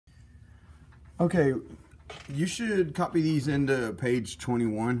Okay, you should copy these into page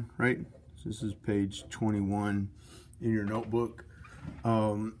 21, right? So this is page 21 in your notebook.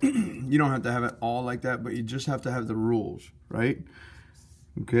 You don't have to have it all like that, but you just have to have the rules, right?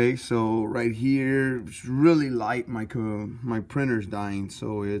 Okay, so right here, it's really light. My printer's dying,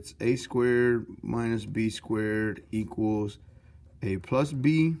 so it's a squared minus b squared equals a plus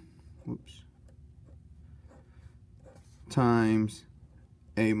b, whoops, times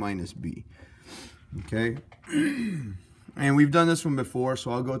a minus b. Okay, and we've done this one before,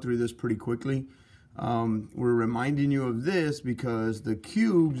 so I'll go through this pretty quickly. We're reminding you of this because the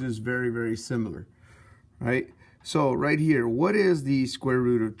cubes is very, very similar, right? So right here, what is the square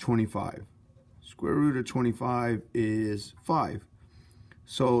root of 25? Square root of 25 is 5.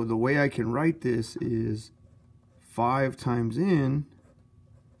 So the way I can write this is 5 times n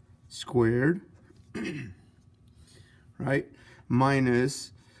squared, right?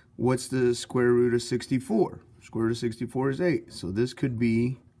 Minus, what's the square root of 64? Square root of 64 is 8. So this could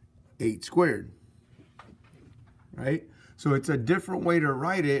be 8 squared, right? So it's a different way to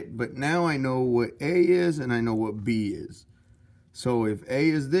write it, but now I know what A is and I know what B is. So if A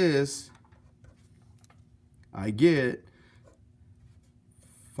is this, I get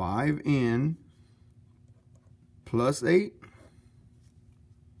 5n plus 8,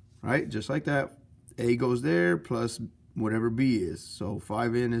 right? Just like that. A goes there plus whatever B is. So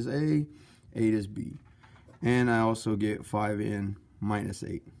 5n is A, 8 is B. And I also get 5n minus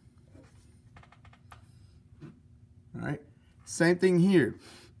 8. All right. Same thing here.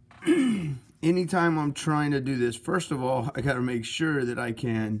 Anytime I'm trying to do this, first of all, I got to make sure that I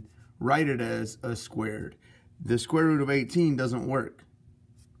can write it as a squared. The square root of 18 doesn't work,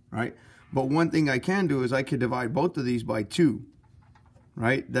 right? But one thing I can do is I could divide both of these by 2,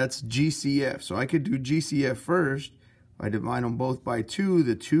 right? That's GCF. So I could do GCF first. I divide them both by 2.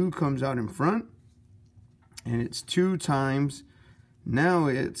 The 2 comes out in front, and it's 2 times, now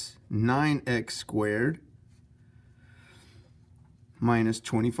it's 9x squared minus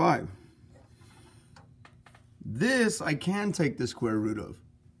 25. This I can take the square root of.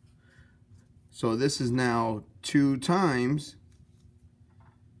 So this is now 2 times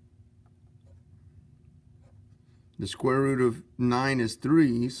the square root of 9 is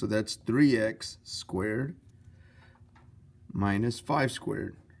 3, so that's 3x squared minus 5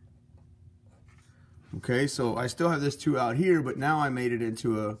 squared. Okay, so I still have this 2 out here, but now I made it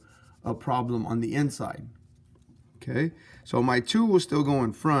into a problem on the inside. Okay, so my 2 will still go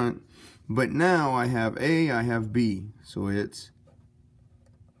in front, but now I have A, I have B. So it's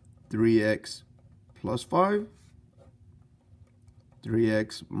 3x plus 5,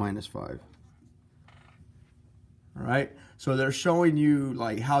 3x minus 5. All right, so they're showing you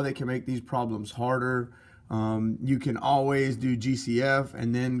like how they can make these problems harder. You can always do GCF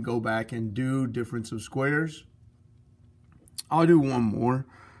and then go back and do difference of squares. I'll do one more.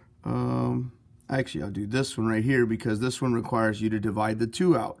 Actually, I'll do this one right here because this one requires you to divide the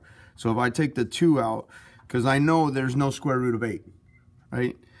 2 out. So if I take the 2 out, because I know there's no square root of 8,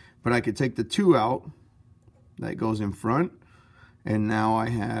 right? But I could take the 2 out, that goes in front, and now I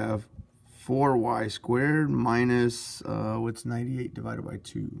have 4y squared minus, what's 98 divided by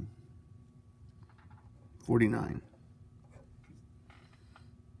 2? 49,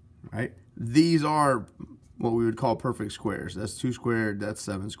 right? These are what we would call perfect squares. That's 2 squared, that's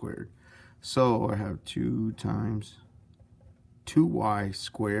 7 squared. So I have 2 times 2y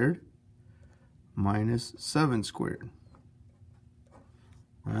squared minus 7 squared.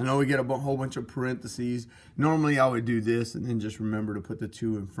 I know we get a whole bunch of parentheses. Normally I would do this and then just remember to put the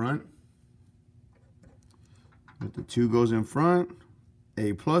 2 in front. But the 2 goes in front,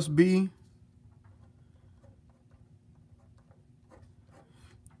 a plus b,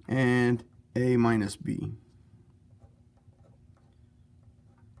 and a minus b.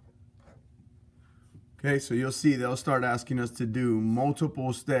 Okay, so you'll see they'll start asking us to do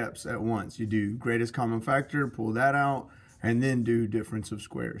multiple steps at once. You do greatest common factor, pull that out, and then do difference of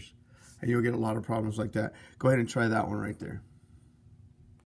squares. And you'll get a lot of problems like that. Go ahead and try that one right there.